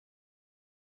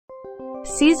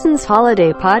Seasons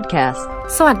Holiday Podcast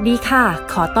สวัสดีค่ะ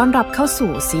ขอต้อนรับเข้า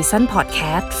สู่ Season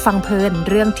Podcast ฟังเพลิน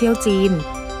เรื่องเที่ยวจีน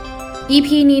EP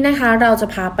นี้นะคะเราจะ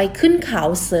พาไปขึ้นเขา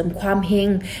เสริมความเฮง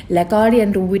และก็เรียน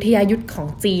รู้วิทยายุทธของ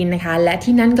จีนนะคะและ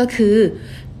ที่นั่นก็คือ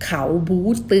เขาบู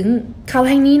ตึงเขา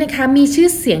แห่งนี้นะคะมีชื่อ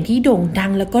เสียงที่โด่งดั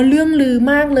งแล้วก็เรื่องลือ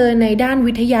มากเลยในด้าน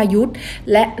วิทยายุทธ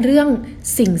และเรื่อง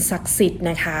สิ่งศักดิ์สิทธิ์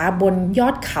นะคะบนยอ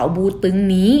ดเขาบูตึง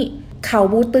นี้เขา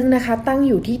บูตึงนะคะตั้งอ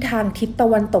ยู่ที่ทางทิศตะ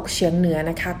วันตกเฉียงเหนือ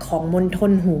นะคะของมณฑ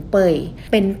ลหูเป่ย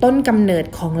เป็นต้นกำเนิด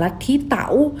ของลัทธิเต๋า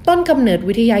ต้นกำเนิด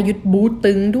วิทยายุทธบู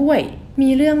ตึงด้วยมี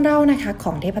เรื่องเล่านะคะข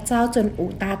องเทพเจ้าเจิน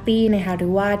อู่ตาตี้นะคะหรื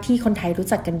อว่าที่คนไทยรู้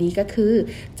จักกันดีก็คือ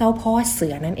เจ้าพ่อเสื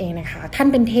อนั่นเองนะคะท่าน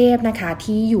เป็นเทพนะคะ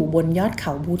ที่อยู่บนยอดเข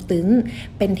าบูตึง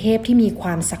เป็นเทพที่มีคว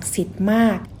ามศักดิ์สิทธิ์มา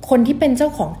กคนที่เป็นเจ้า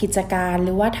ของกิจการห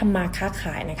รือว่าทำมาค้าข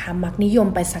ายนะคะมักนิยม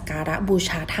ไปสักการะบูช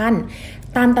าท่าน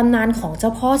ตามตำนานของเจ้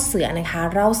าพ่อเสือนะคะ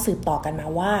เล่าสืบต่อกันมา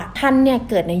ว่าท่านเนี่ย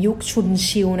เกิดในยุคชุน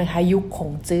ชิวนะคะยุคข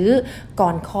งจื้อก่อ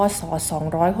นคศ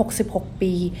266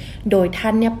ปีโดยท่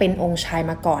านเนี่ยเป็นองค์ชาย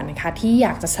มาก่อนนะคะที่อย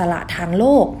ากจะสละทางโล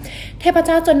กเทพเ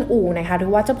จ้าเจินอู่นะคะหรื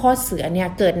อว่าเจ้าพ่อเสือเนี่ย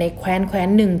เกิดในแคว้น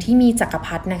หนึ่งที่มีจักรพ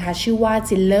รรดินะคะชื่อว่า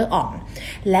จินเลอร์อ่อง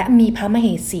และมีพระมเห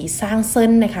สีสร้างเซิ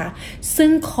นนะคะซึ่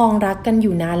งครองรักกันอ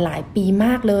ยู่นานหลายปีม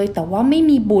ากเลยแต่ว่าไม่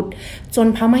มีบุตรจน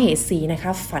พระมเหสีนะค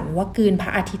ะฝันว่ากลืนพร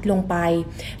ะอาทิตย์ลงไป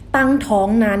ตั้งท้อง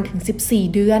นานถึง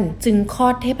14เดือนจึงคลอ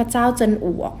ดเทพเจ้าเจิน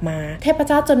อู่ออกมาเทพเ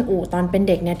จ้าเจินอู่ตอนเป็น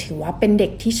เด็กเนี่ยถือว่าเป็นเด็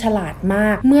กที่ฉลาดมา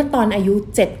กเมื่อตอนอายุ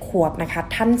7ขวบนะคะ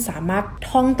ท่านสามารถ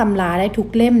ท่องตำราได้ทุก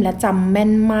เล่มและจำแม่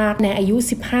นมากในอายุ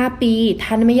15ปี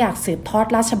ท่านไม่อยากสืบทอด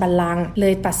ราชบัลลังก์เล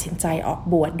ยตัดสินใจออก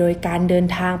บวชโดยการเดิน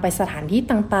ทางไปสถานที่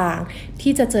ต่างๆ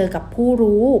ที่จะเจอกับผู้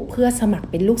รู้เพื่อสมัคร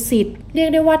เป็นลูกศิษย์เรียก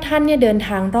ได้ว่าท่านเนี่ยเดินท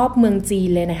างรอบเมืองจีน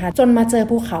เลยนะคะจนมาเจอ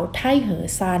ภูเขาไท่เหอ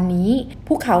ซานนี้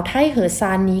ภูเขาไท่เหอซ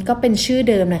านนี้ก็เป็นชื่อ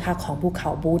เดิมนะคะของภูเขา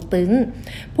บูตึง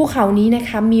ภูเขานี้นะค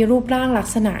ะมีรูปร่างลัก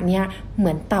ษณะเนี่ยเห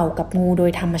มือนเต่ากับงูโด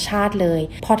ยธรรมชาติเลย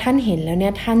พอท่านเห็นแล้วเนี่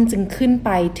ยท่านจึงขึ้นไป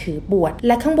ถือบวชแ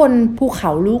ละข้างบนภูเข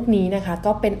าลูกนี้นะคะ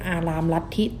ก็เป็นอารามลัท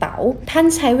ธิเต๋าท่าน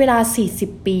ใช้เวลา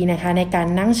40ปีนะคะในการ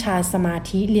นั่งฌานสมา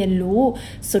ธิเรียนรู้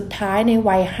สุดท้ายใน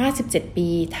วัย57ปี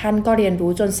ท่านก็เรียน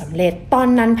รู้จนสำเร็จตอน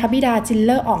นั้นพระบิดาจินเ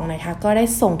ลอร์อ่องนะคะก็ได้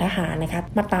ส่งทหารนะคะ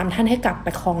มาตามท่านให้กลับไป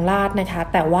ครองราชย์นะคะ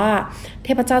แต่ว่าเท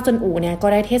พเจ้าเจินอู่เนี่ยก็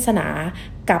ได้เทศนา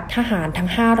กับทหารทั้ง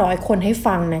500คนให้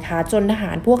ฟังนะคะจนทห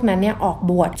ารพวกนั้นเนี่ยออก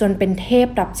บวชจนเป็นเทพ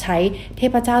รับใช้เท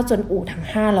พเจ้าเจินอู่ทั้ง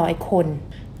500คน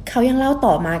เขายังเล่า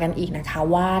ต่อมากันอีกนะคะ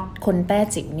ว่าคนแต้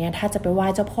จิ๋วเนี่ยถ้าจะไปไหว้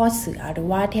เจ้าพ่อเสือหรือ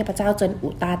ว่าเทพเจ้าเจิน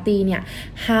อู่ตาตีเนี่ย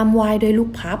ห้ามไหว้ด้วยลูก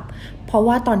พับเพราะ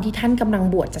ว่าตอนที่ท่านกำลัง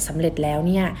บวชจะสำเร็จแล้ว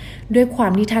เนี่ยด้วยควา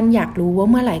มที่ท่านอยากรู้ว่า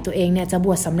เมื่อไหร่ตัวเองเนี่ยจะบ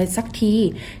วชสำเร็จสักที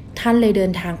ท่านเลยเดิ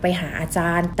นทางไปหาอาจ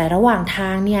ารย์แต่ระหว่างทา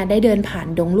งเนี่ยได้เดินผ่าน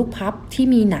ดงลูกพับที่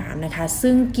มีหนามนะคะ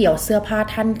ซึ่งเกี่ยวเสื้อผ้า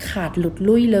ท่านขาดหลุด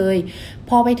ลุ่ยเลย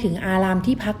พอไปถึงอาราม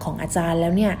ที่พักของอาจารย์แล้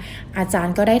วเนี่ยอาจาร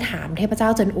ย์ก็ได้ถามเทพเจ้า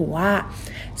เจินอู่ว่า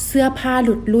เสื้อผ้าห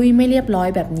ลุดลุ่ยไม่เรียบร้อย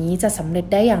แบบนี้จะสำเร็จ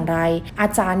ได้อย่างไรอา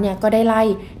จารย์เนี่ยก็ได้ไล่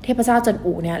เทพเจ้าเจิน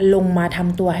อู่เนี่ยลงมาท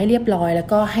ำตัวให้เรียบร้อยแล้ว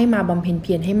ก็ให้มาบำเพ็ญเ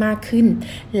พียรให้มากขึ้น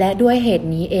และด้วยเหตุ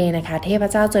นี้เองนะคะเทพ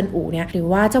เจ้าเจินอู่เนี่ยหรือ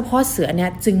ว่าเจ้าพ่อเสือเนี่ย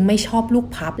จึงไม่ชอบลูก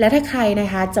พับและถ้าใครนะ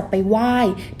คะจะไปไหว้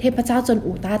เทพเจ้าเจิน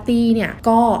อู่ต้าตี้เนี่ย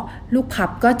ก็ลูกพับ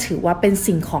ก็ถือว่าเป็น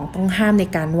สิ่งของต้องห้ามใน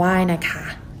การไหว้นะคะ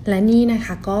และนี่นะค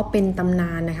ะก็เป็นตำน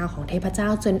านนะคะของเทพเจ้า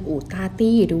เจินอู่ต้า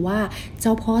ตี้หรือว่าเจ้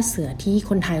าพ่อเสือที่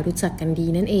คนไทยรู้จักกันดี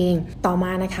นั่นเองต่อม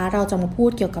านะคะเราจะมาพูด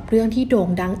เกี่ยวกับเรื่องที่โด่ง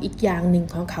ดังอีกอย่างหนึ่ง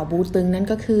ของเขาบูตึงนั่น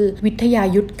ก็คือวิทยา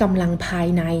ยุทธกำลังภาย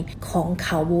ในของเข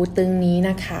าบูตึงนี้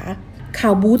นะคะเข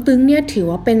าบูตึงเนี่ยถือ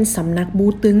ว่าเป็นสำนักบู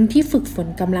ตึงที่ฝึกฝน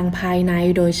กำลังภายใน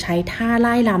โดยใช้ท่าไ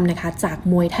ล่ลำนะคะจาก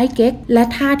มวยไทเก๊กและ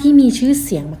ท่าที่มีชื่อเ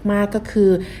สียงมากๆก็คือ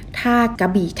ท่ากระ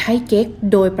บี่ไทเก๊ก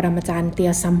โดยปรมาจารย์เตี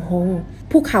ยซัมฮง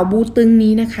ภูเขาบูตึง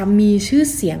นี้นะคะมีชื่อ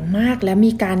เสียงมากและ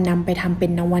มีการนำไปทำเป็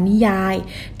นนวนิยาย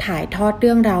ถ่ายทอดเ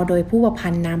รื่องราวโดยผู้ประพั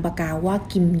นธ์นามปากกาว่า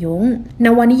กิมยงน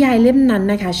วนิยายเล่มนั้น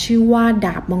นะคะชื่อว่าด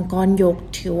าบมังกรหยก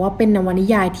ถือว่าเป็นนวนิ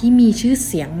ยายที่มีชื่อเ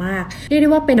สียงมากเรียกได้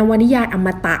ว่าเป็นนวนิยายอม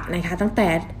ตะนะคะตั้งแต่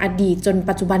อดีตจน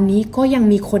ปัจจุบันนี้ก็ยัง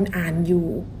มีคนอ่านอยู่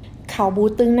เขาบู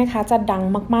ตึงนะคะจะดัง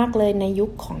มากๆเลยในยุ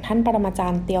คของท่านปรมาจา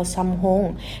รย์เตียวซัมฮง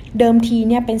เดิมที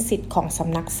เนี่ยเป็นศิษย์ของส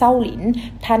ำนักเซ้าหลิน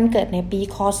ท่านเกิดในปี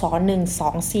คศ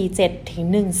1247ถึง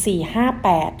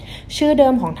1458ชื่อเดิ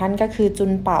มของท่านก็คือจุ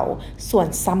นเป่าส่วน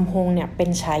ซัมฮงเนี่ยเป็น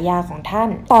ฉายาของท่าน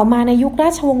ต่อมาในยุครา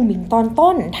ชวงศ์หมิงตอน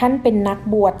ต้นท่านเป็นนัก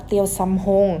บวชเตียวซัมฮ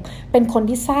งเป็นคน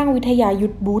ที่สร้างวิทยายุ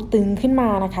ทธบูตึงขึ้นมา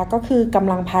นะคะก็คือก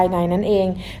ำลังภายในนั่นเอง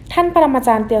ท่านปรมาจ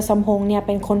ารย์เตียวซัมฮงเนี่ยเ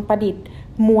ป็นคนประดิษฐ์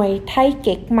มวยไทเ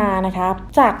ก๊กมานะคะ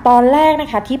จากตอนแรกนะ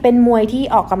คะที่เป็นมวยที่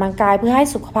ออกกำลังกายเพื่อให้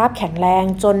สุขภาพแข็งแรง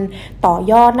จนต่อ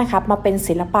ยอดนะคะมาเป็น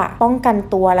ศิลปะป้องกัน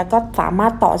ตัวแล้วก็สามาร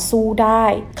ถต่อสู้ได้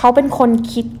เขาเป็นคน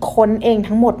คิดค้นเอง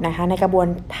ทั้งหมดนะคะในกระบวน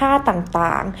ท่า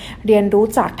ต่างๆเรียนรู้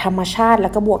จากธรรมชาติแล้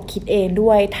วก็บวกคิดเองด้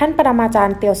วยท่านปรมาจาร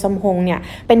ย์เตียวซัมฮงเนี่ย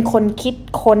เป็นคนคิด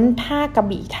ค้นท่ากระ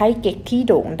บี่ไทเก๊กที่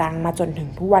โด่งดังมาจนถึง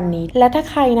ทุกวันนี้และถ้า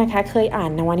ใครนะคะเคยอ่า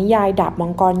นนวนิยายดาบมั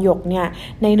งกรหยกเนี่ย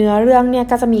ในเนื้อเรื่องเนี่ย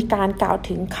ก็จะมีการกล่าว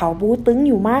ถึงเขาบูตึงอ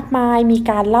ยู่มากมายมี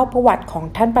การเล่าประวัติของ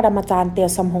ท่านปรมาจารย์เตียว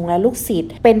ซัมฮงและลูกศิษ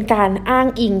ย์เป็นการอ้าง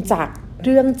อิงจากเ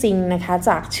รื่องจริงนะคะจ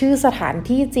ากชื่อสถาน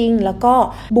ที่จริงแล้วก็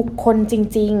บุคคลจ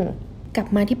ริงๆกลับ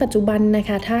มาที่ปัจจุบันนะค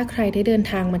ะถ้าใครได้เดิน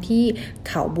ทางมาที่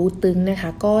เขาบูตึงนะคะ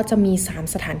ก็จะมี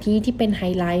3สถานที่ที่เป็นไฮ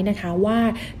ไลท์นะคะว่า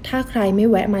ถ้าใครไม่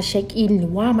แวะมาเช็คอินหรื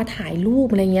อว่ามาถ่ายรูป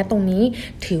อะไรเงี้ยตรงนี้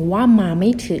ถือว่ามาไ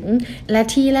ม่ถึงและ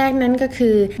ที่แรกนั้นก็คื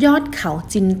อยอดเขา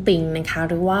จินติงนะคะ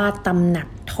หรือว่าตำหนัก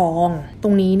ทองตร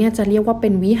งนี้เนี่ยจะเรียกว่าเป็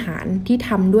นวิหารที่ท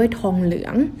ำด้วยทองเหลือ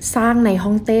งสร้างในฮ่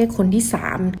องเต้คนที่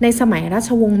3ในสมัยราช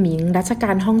วงศ์หมิงรัชก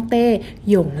าลฮ่องเต้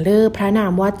หยงเล่อพระนา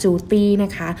มว่าจูตี้น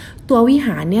ะคะตัววิห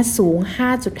ารเนี่ยสูง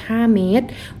 5.5 เมตร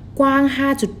กว้าง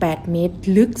 5.8 เมตร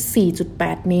ลึก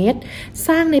 4.8 เมตรส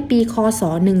ร้างในปีคศ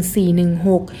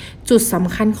1416จุดส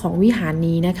ำคัญของวิหาร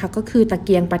นี้นะคะก็คือตะเ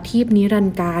กียงประทีปนิรัน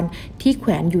ดร์การที่แข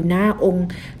วนอยู่หน้าองค์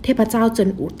เทพเจ้าเจิน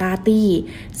อู่ต้าตี้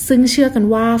ซึ่งเชื่อกัน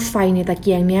ว่าไฟในตะเ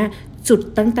กียงเนี้ยจุด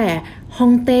ตั้งแต่ฮ่อ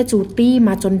งเต้จูตี้ม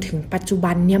าจนถึงปัจจุ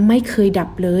บันเนี่ยไม่เคยดับ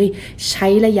เลยใช้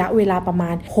ระยะเวลาประม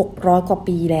าณ600กว่า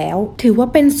ปีแล้วถือว่า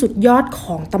เป็นสุดยอดข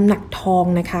องตำหนักทอง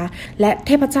นะคะและเท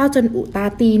พเจ้าเจินอู่ตา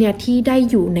ตีเนี่ยที่ได้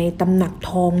อยู่ในตำหนัก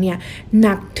ทองเนี่ยห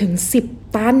นักถึง10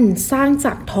 ตันสร้างจ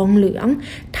ากทองเหลือง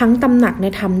ทั้งตำหนักเนี่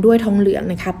ยทำด้วยทองเหลือง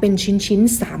นะคะเป็นชิ้น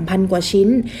 3,000 กว่าชิ้น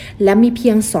และมีเพี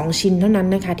ยง2ชิ้นเท่านั้น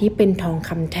นะคะที่เป็นทองค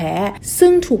ำแท้ซึ่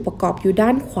งถูกประกอบอยู่ด้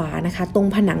านขวานะคะตรง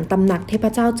ผนังตำหนักเทพ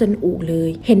เจ้าเจินอู่เลย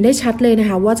เห็นได้ชัดเลยนะ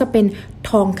คะว่าจะเป็น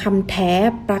ทองคำแท้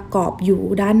ประกอบอยู่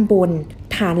ด้านบน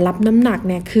ฐานรับน้ำหนัก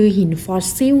เนี่ยคือหินฟอส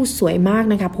ซิลสวยมาก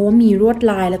นะคะเพราะว่ามีลวด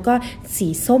ลายแล้วก็สี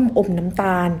ส้มอมน้ำต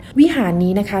าลวิหาร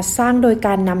นี้นะคะสร้างโดยก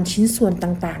ารนำชิ้นส่วน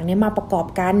ต่างๆเนี่ยมาประกอบ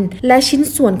กันและชิ้น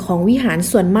ส่วนของวิหาร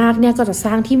ส่วนมากเนี่ยก็จะส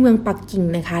ร้างที่เมืองปักกิ่ง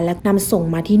นะคะและนำส่ง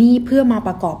มาที่นี่เพื่อมาป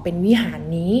ระกอบเป็นวิหาร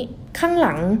นี้ข้างห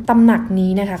ลังตำหนัก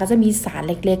นี้นะคะก็จะมีศาล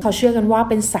เล็กๆเขาเชื่อกันว่า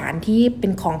เป็นศาลที่เป็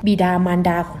นของบิดามารด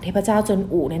าของเทพเจ้าเจิน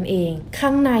อู่นั่นเองข้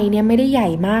างในเนี่ยไม่ได้ใหญ่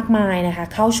มากมายนะคะ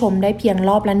เข้าชมได้เพียงร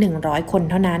อบละ100 คน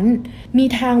เท่านั้นมี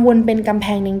ทางวนเป็นกำแพ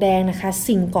งแดงๆนะคะ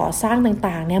สิ่งก่อสร้าง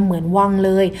ต่างๆเนี่ยเหมือนวังเ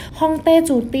ลยฮ่องเต้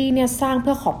จูตี้เนี่ยสร้างเ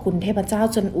พื่อขอบคุณเทพเจ้า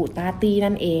เจินอู่ต้าตี้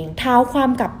นั่นเองเท้าความ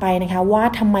กลับไปนะคะว่า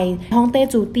ทำไมฮ่องเต้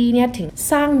จูตี้เนี่ยถึง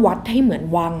สร้างวัดให้เหมือน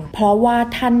วังเพราะว่า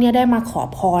ท่านเนี่ยได้มาขอ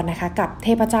พรนะคะกับเท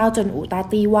พเจ้าเจินอู่ต้า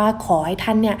ตี้ว่าขอให้ท่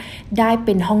านเนี่ยได้เ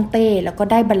ป็นฮ่องเต้แล้วก็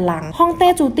ได้บัลลังก์ฮ่องเต้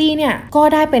จูตี้เนี่ยก็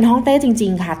ได้เป็นฮ่องเต้จริ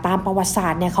งๆค่ะตามประวัติศา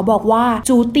สตร์เนี่ยเขาบอกว่า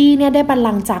จูตี้เนี่ยได้บัล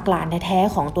ลังก์จากหลานแท้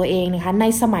ๆของตัวเองนะคะใน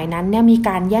สมัยนั้นเนี่ยมีก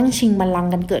ารแย่งชิงบัลลัง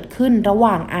ก์กันเกิดขึ้นระห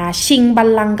ว่างอาชิงบัล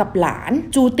ลังก์กับหลาน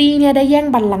จูตี้เนี่ยได้แย่ง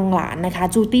บัลลังก์หลานนะคะ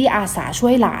จูตี้อาสาช่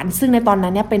วยหลานซึ่งในตอนนั้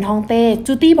นเนี่ยเป็นฮ่องเต้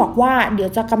จูตี้บอกว่าเดี๋ยว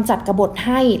จะกำจัดกบฏใ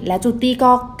ห้และจูตี้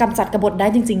ก็กำจัดกบฏได้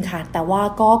จริงๆค่ะแต่ว่า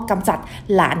ก็กำจัด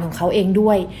หลานของเขาเอง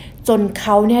ด้วยจนเข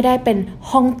าเนี่ยได้เป็น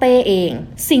ฮ่องเต้เอง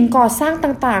สิ่งก่อสร้าง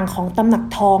ต่างๆของตำหนัก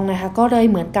ทองนะคะก็เลย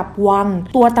เหมือนกับวัง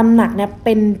ตัวตำหนักเนี่ยเ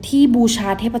ป็นที่บูชา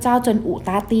เทพเจ้าเจินอู่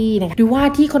ต้าตี้นะคะหรือว่า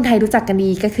ที่คนไทยรู้จักกันดี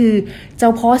ก็คือเจ้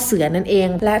าพ่อเสือนั่นเอง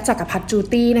และจักรพรรดิจู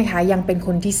ตี้นะคะยังเป็นค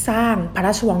นที่สร้างพระร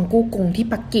าชวังกู้กงที่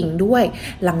ปักกิ่งด้วย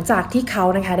หลังจากที่เขา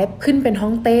นะคะได้ขึ้นเป็นฮ่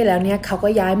องเต้แล้วเนี่ยเขาก็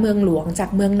ย้ายเมืองหลวงจาก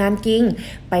เมืองนานกิง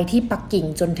ไปที่ปักกิ่ง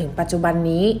จนถึงปัจจุบัน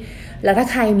นี้แล้วถ้า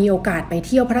ใครมีโอกาสไปเ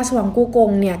ที่ยวพระราชวังกู้ก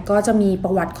งเนี่ยก็จะมีปร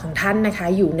ะวัติของท่านนะคะ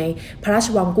อยู่ในพระราช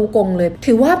วังกู้กงเลย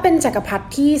ถือว่าเป็นจักรพรรดิ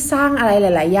ที่สร้างอะไรห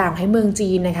ลายๆอย่างให้เมืองจี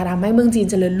นนะคะทำให้เมืองจีน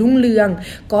เจริญรุ่งเรือง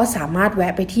ก็สามารถแว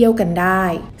ะไปเที่ยวกันได้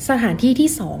สถานที่ที่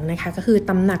2นะคะก็คือ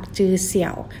ตำหนักจือเสี่ย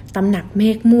วตำหนักเม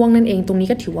ฆม่วงนั่นเองตรงนี้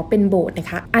ก็ถือว่าเป็นโบสถ์นะ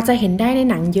คะอาจจะเห็นได้ใน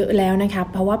หนังเยอะแล้วนะคะ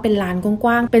เพราะว่าเป็นลานก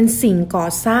ว้างๆเป็นสิ่งก่อ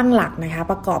สร้างหลักนะคะ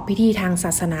ประกอบพิธีทางศ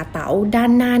าสนาเต๋าด้า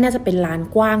นหน้าน่าจะเป็นลาน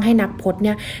กว้างให้นักพจน์เ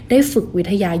นี่ยได้ฝึกวิ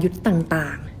ทยายุทธ์ต่า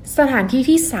งๆสถานที่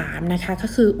ที่3นะคะก็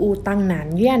คืออูตังหนาน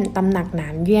เยี่ยนตำหนักหนา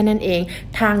นเยี่ยนนั่นเอง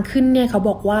ทางขึ้นเนี่ยเขา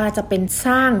บอกว่าจะเป็นส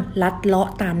ร้างลัดเลาะ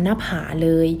ตามหน้าผาเล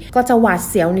ยก็จะหวาด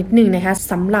เสียวนิดนึงนะคะ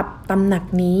สำหรับตำหนัก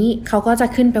นี้เขาก็จะ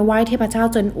ขึ้นไปไหว้เทพเจ้า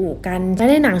เจินอู่กันและ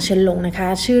ในหนังเฉินหลงนะคะ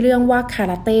ชื่อเรื่องว่าคา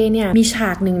ราเต้เนี่ยมีฉ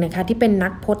ากหนึ่งนะคะที่เป็นนั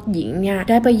กพจน์หญิงเนี่ย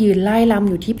ได้ไปยืนไล่ลำ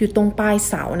อยู่ตรงปลาย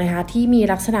เสานะคะที่มี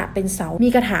ลักษณะเป็นเสามี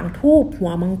กระถางธูปหั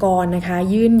วมังกรนะคะ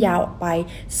ยื่นยาวออกไป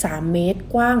3 เมตร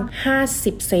กว้าง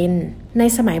50 เซนใน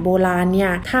สมัย โบราณเนี่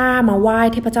ยถ้ามาไหว้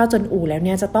เทพเจ้าจนอู่แล้วเ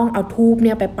นี่ยจะต้องเอาธูปเ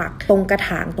นี่ยไปปักตรงกระ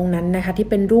ถางตรงนั้นนะคะที่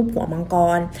เป็นรูปหัวมังก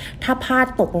รถ้าพลาด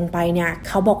ตกลงไปเนี่ยเ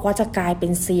ขาบอกว่าจะกลายเป็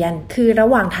นเซียนคือระ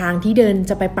หว่างทางที่เดิน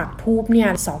จะไปปักธูปเนี่ย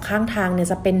สองข้างทางเนี่ย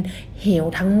จะเป็นเหว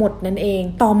ทั้งหมดนั่นเอง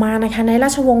ต่อมานะคะในรา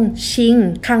ชวงศ์ชิง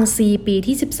คังซีปี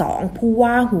ที่12ผู้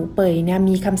ว่าหูเป่ยเนี่ย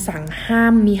มีคำสั่งห้า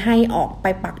มมิให้ออกไป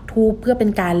ปักธูปเพื่อเป็น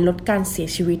การลดการเสีย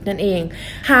ชีวิตนั่นเอง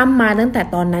ห้ามมาตั้งแต่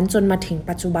ตอนนั้นจนมาถึง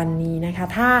ปัจจุบันนี้นะคะ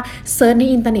ถ้าเซิร์ชใน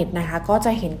อินเทอร์เน็ตนะคะก็จ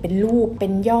ะเห็นเป็นรูปเป็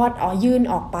นยอดยื่น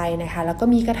ออกไปนะคะแล้วก็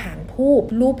มีกระถางธูป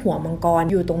รูปหัวมังกร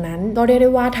อยู่ตรงนั้นก็เรียกไ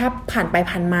ด้ว่าถ้าผ่านไป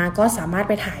ผ่านมาก็สามารถ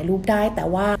ไปถ่ายรูปได้แต่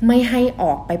ว่าไม่ให้อ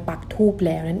อกไปปักธูปแ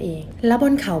ล้วนั่นเองและบ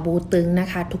นเขาบูตึงนะ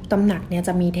คะทุกตำหนักเนี่ยจ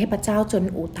ะมีเทพเจ้าจน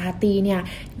อู่ตาตีเนี่ย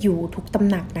อยู่ทุกตำ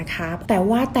หนักนะคะแต่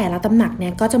ว่าแต่ละตำหนักเนี่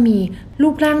ยก็จะมีรู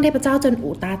ปร่างเทพเจ้าจน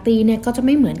อู่ตาตีเนี่ยก็จะไ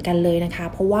ม่เหมือนกันเลยนะคะ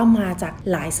เพราะว่ามาจาก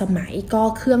หลายสมัยก็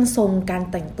เครื่องทรงการ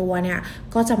แต่งตัวเนี่ย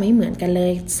ก็จะไม่เหมือนกันเล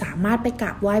ยสามารถไปกร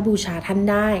าบไหว้บูชาท่าน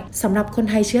ได้สำหรับคน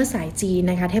ไทยเชื้อสายจีน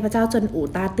นะคะเทพเจ้าจนอู่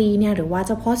ตาตีเนี่ยหรือว่าเ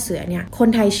จ้าพ่อเสือเนี่ยคน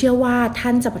ไทยเชื่อว่าท่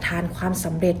านจะประทานความส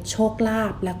ำเร็จโชคลา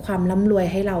ภและความร่ำรวย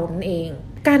ให้เรานั่นเอง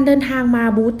การเดินทางมา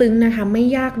บูตึงนะคะไม่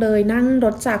ยากเลยนั่งร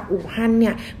ถจากอู่ฮั่นเ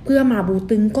นี่ยเพื่อมาบู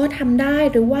ตึงก็ทำได้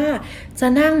หรือว่าจะ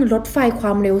นั่งรถไฟคว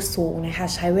ามเร็วสูงนะคะ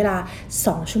ใช้เวลา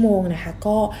2 ชั่วโมงนะคะ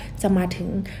ก็จะมาถึง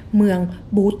เมือง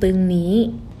บูตึงนี้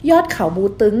ยอดเขาบู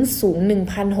ตึงสูง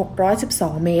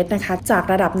 1,612 เมตรนะคะจาก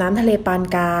ระดับน้ำทะเลปาน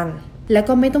กลางแล้ว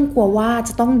ก็ไม่ต้องกลัวว่าจ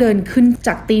ะต้องเดินขึ้นจ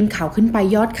ากตีนเขาขึ้นไป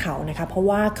ยอดเขานะคะเพราะ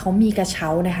ว่าเขามีกระเช้า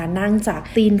นะคะนั่งจาก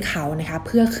ตีนเขานะคะเ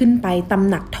พื่อขึ้นไปตำ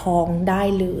หนักทองได้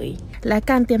เลยและ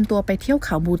การเตรียมตัวไปเที่ยวเข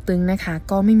าบูตึงนะคะ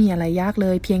ก็ไม่มีอะไรยากเล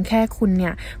ยเพียงแค่คุณเนี่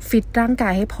ยฟิตร่างกา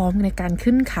ยให้พร้อมในการ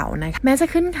ขึ้นเขานะคะแม้จะ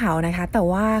ขึ้นเขานะคะแต่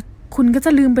ว่าคุณก็จ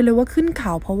ะลืมไปเลยว่าขึ้นเข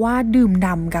าเพราะว่าดื่ม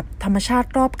ด่ำกับธรรมชาติ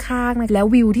รอบข้างนะแล้ว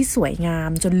วิวที่สวยงาม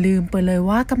จนลืมไปเลย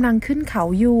ว่ากำลังขึ้นเขา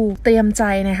อยู่เตรียมใจ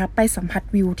นะคะไปสัมผัส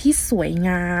วิวที่สวยง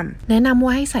ามแนะนำว่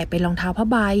าให้ใส่เป็นรองเท้าผ้า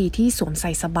ใบที่สวมใ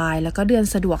ส่สบายแล้วก็เดิน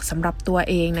สะดวกสำหรับตัว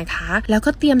เองนะคะแล้ว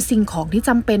ก็เตรียมสิ่งของที่จ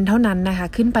ำเป็นเท่านั้นนะคะ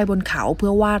ขึ้นไปบนเขาเพื่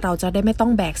อว่าเราจะได้ไม่ต้อ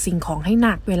งแบกสิ่งของให้ห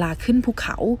นักเวลาขึ้นภูเข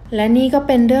าและนี่ก็เ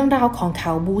ป็นเรื่องราวของเข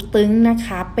าบูตึงนะค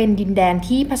ะเป็นดินแดน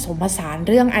ที่ผสมผสาน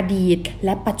เรื่องอดีตแล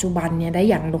ะปัจจุบันเนี่ยได้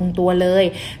อย่างลงตัวเลย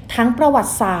ทั้งประวั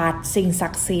ติศาสตร์สิ่งศั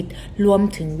กดิ์สิทธิ์รวม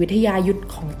ถึงวิทยายุทธ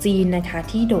ของจีนนะคะ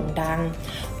ที่โด่งดัง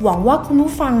หวังว่าคุณ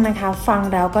ผู้ฟังนะคะฟัง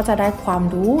แล้วก็จะได้ความ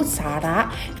รู้สาระ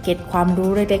เก็บความรู้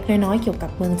เล็กๆน้อยๆเกี่ยวกั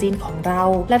บเมืองจีนของเรา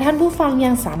และท่านผู้ฟัง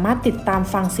ยังสามารถติดตาม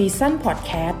ฟังซีซั่นพอดแ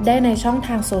คสต์ได้ในช่องท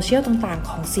างโซเชียลต่างๆ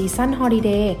ของซีซั่นฮอลิเ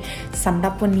ดย์สำหรั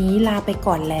บวันนี้ลาไป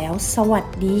ก่อนแล้วสวัส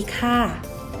ดีค่ะ